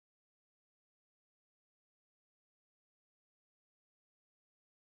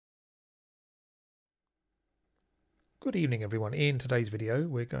Good evening everyone. In today's video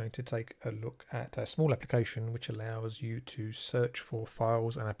we're going to take a look at a small application which allows you to search for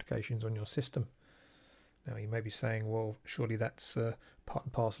files and applications on your system. Now you may be saying, well, surely that's part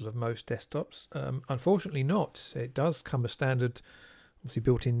and parcel of most desktops. Unfortunately not. It does come as standard, obviously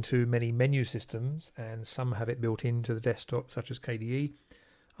built into many menu systems, and some have it built into the desktop such as KDE.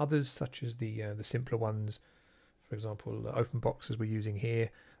 Others, such as the simpler ones, for example OpenBox as we're using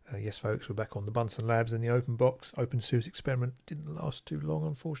here. Yes folks, we're back on the Bunsen Labs and the OpenBox OpenSUSE experiment. Didn't last too long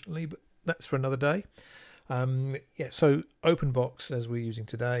unfortunately, but that's for another day. So OpenBox as we're using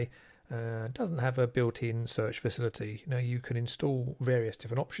today doesn't have a built-in search facility. Now you can install various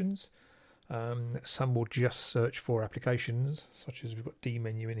different options. Some will just search for applications, such as we've got D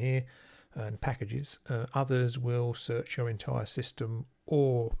menu in here and packages. Others will search your entire system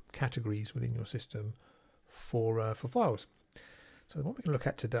or categories within your system for files. So what we're going to look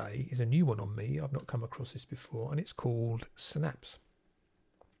at today is a new one on me. I've not come across this before, and it's called Synapse.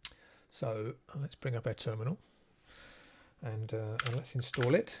 So let's bring up our terminal and let's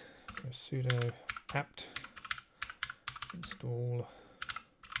install it. So sudo apt install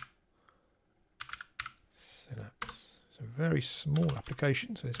Synapse. It's a very small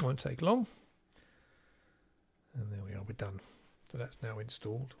application, so this won't take long. And there we are, we're done. So that's now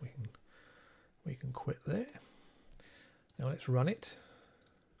installed. We can quit there. Now let's run it.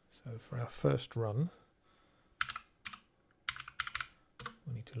 So for our first run,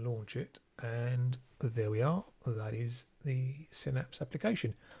 we need to launch it, and there we are. That is the Synapse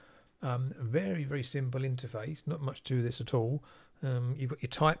application. Very, very simple interface, not much to this at all. You've got your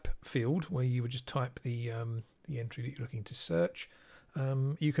type field where you would just type the entry that you're looking to search.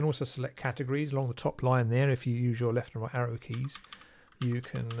 You can also select categories along the top line there. If you use your left and right arrow keys, you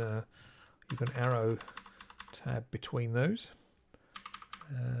can arrow tab between those.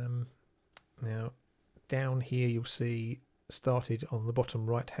 Now down here you'll see started on the bottom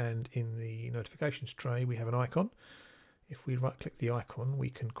right hand in the notifications tray we have an icon. If we right click the icon we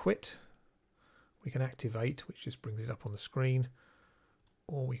can quit, we can activate, which just brings it up on the screen,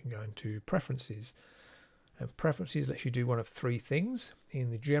 or we can go into preferences. And preferences lets you do one of three things. In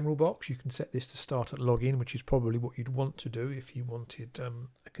the general box you can set this to start at login, which is probably what you'd want to do if you wanted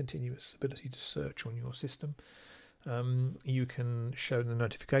a continuous ability to search on your system. You can show the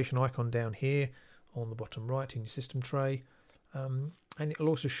notification icon down here on the bottom right in your system tray, and it will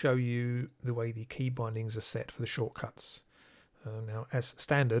also show you the way the key bindings are set for the shortcuts. Now as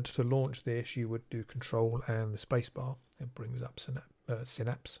standard, to launch this you would do Control and the spacebar. It brings up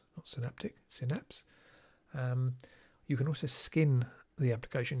Synapse, not Synaptic, Synapse. You can also skin the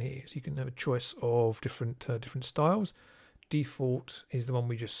application here, so you can have a choice of different styles. Default is the one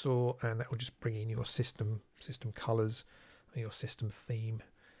we just saw, and that will just bring in your system colors, your system theme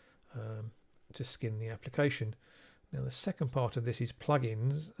to skin the application. Now the second part of this is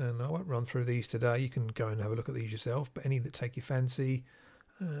plugins, and I won't run through these today. You can go and have a look at these yourself, but any that take your fancy,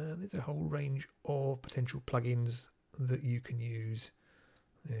 there's a whole range of potential plugins that you can use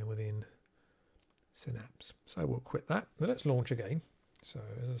there within Synapse. So we'll quit that. Now let's launch again. So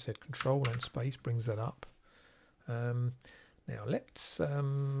as I said, Control and space brings that up. Now let's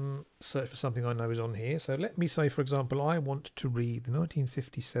search for something I know is on here. So let me say, for example, I want to read the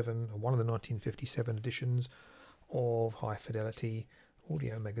 1957 or one of the 1957 editions of High Fidelity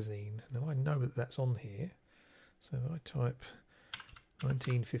Audio Magazine. Now I know that that's on here, so I type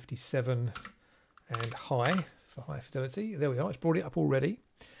 1957 and high for High Fidelity. There we are. It's brought it up already.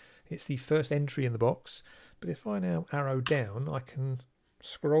 It's the first entry in the box, but if I now arrow down I can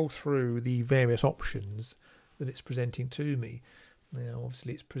scroll through the various options that it's presenting to me. Now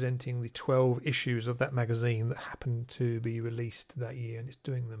obviously it's presenting the 12 issues of that magazine that happened to be released that year, and it's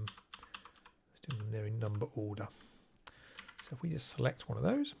doing them there in number order. So if we just select one of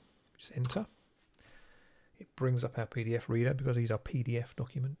those, just enter, it brings up our PDF reader because these are PDF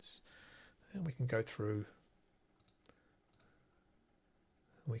documents, and we can go through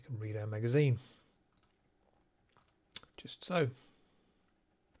and we can read our magazine. Just so.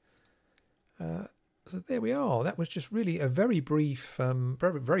 So there we are. That was just really a very brief,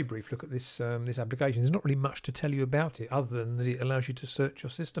 very brief look at this this application. There's not really much to tell you about it other than that it allows you to search your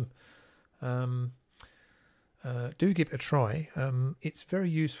system. Do give it a try. It's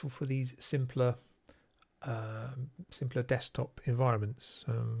very useful for these simpler desktop environments.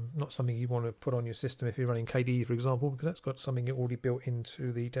 Not something you want to put on your system if you're running KDE, for example, because that's got something already built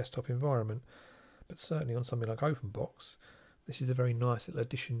into the desktop environment. But certainly on something like OpenBox, this is a very nice little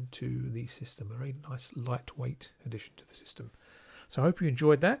addition to the system, a very nice lightweight addition to the system. So I hope you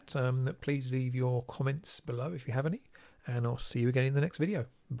enjoyed that. Please leave your comments below if you have any, and I'll see you again in the next video.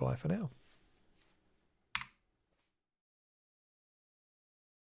 Bye for now.